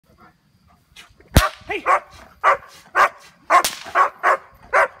Hey!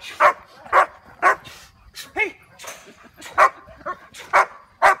 Hey!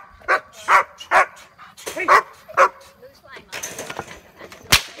 Hey!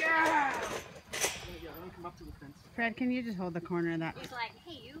 Yeah! Let me come up to the fence. Fred, can you just hold the corner of that? He's like,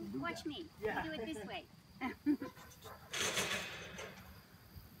 hey, you, watch me. Yeah. Do it this way.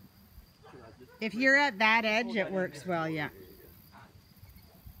 If you're at that edge, it works well, yeah.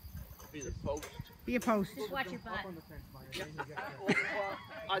 Be the post. Be a post. Just watch your butt.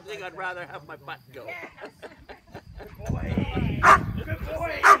 I think I'd rather have my butt go. Good boy! Good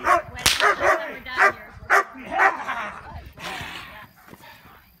boy! When we're done here.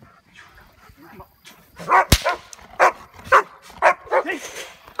 Hey!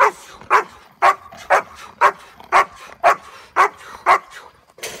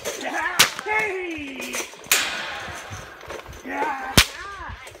 Yeah! Hey! Yeah!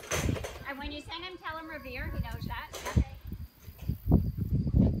 And when you send him, tell him Revere. He knows that. Okay.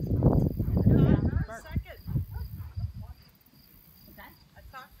 What's that? I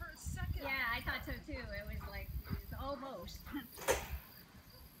thought for a second. Yeah, I thought so too. It was like, it was almost.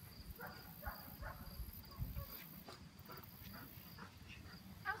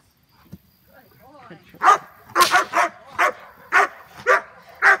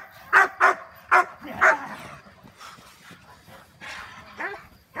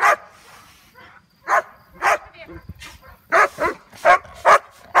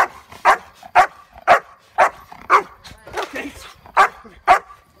 Okay.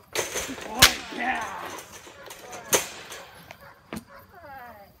 Good boy! Yeah!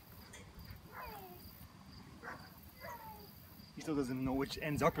 He still doesn't know which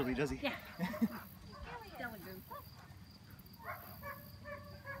ends up really, does he? Yeah. That would do.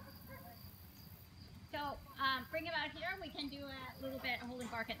 So, bring him out here. We can do a little bit holding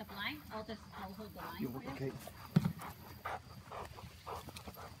bark at the blind. I'll hold the line. You for you. okay?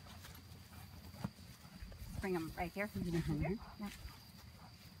 Bring him right here. Mhm. Yeah.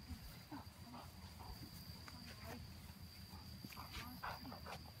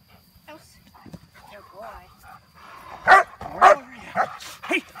 Good boy.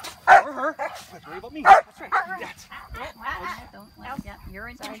 Hey! Or her! Let's worry about me. That's right. That's. Don't let, yeah, you're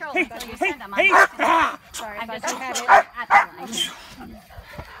in control Hey! until you Hey! send him. Hey! I'm Ah! Sorry, I'm but just you had it. at the line.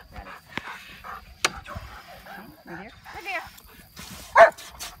 Right here.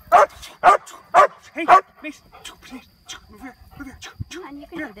 Hey! Mace! Move here! Move here! And you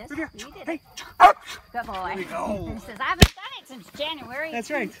can do this. Move here! You did Hey! it. Good boy. There we go. He says, I haven't done it since January. That's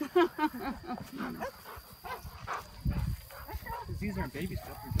right. These aren't baby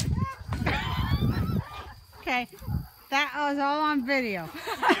stuff. Okay, that was all on video.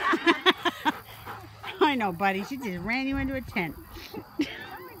 I know, buddy. She just ran you into a tent. What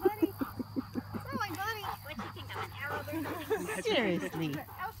do you think? I'm an Arab or something? Seriously. Good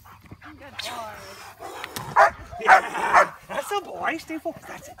boy. Yeah, that's the boy. Stay focused.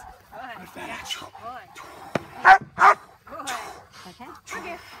 That's it. Good. Good fat. Good. Okay.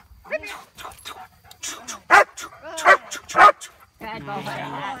 Okay. Good boy.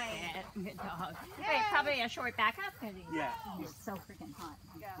 That's it. Good dog. Wait, probably a short backup because Yeah. he's so freaking hot.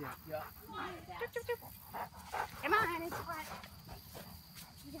 Yeah. Come on, it's hot.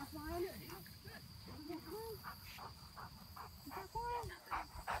 You got one?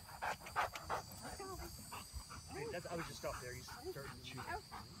 Hey, I was just up there. He's starting to chew.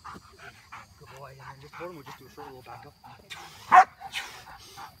 Good boy. And then just hold him. We'll just do a short little backup.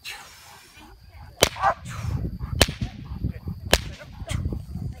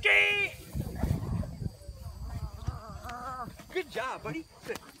 Okay. Good job, buddy.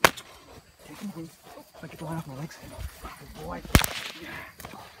 Good. Take him. Get the line off my legs. Good boy. Yeah.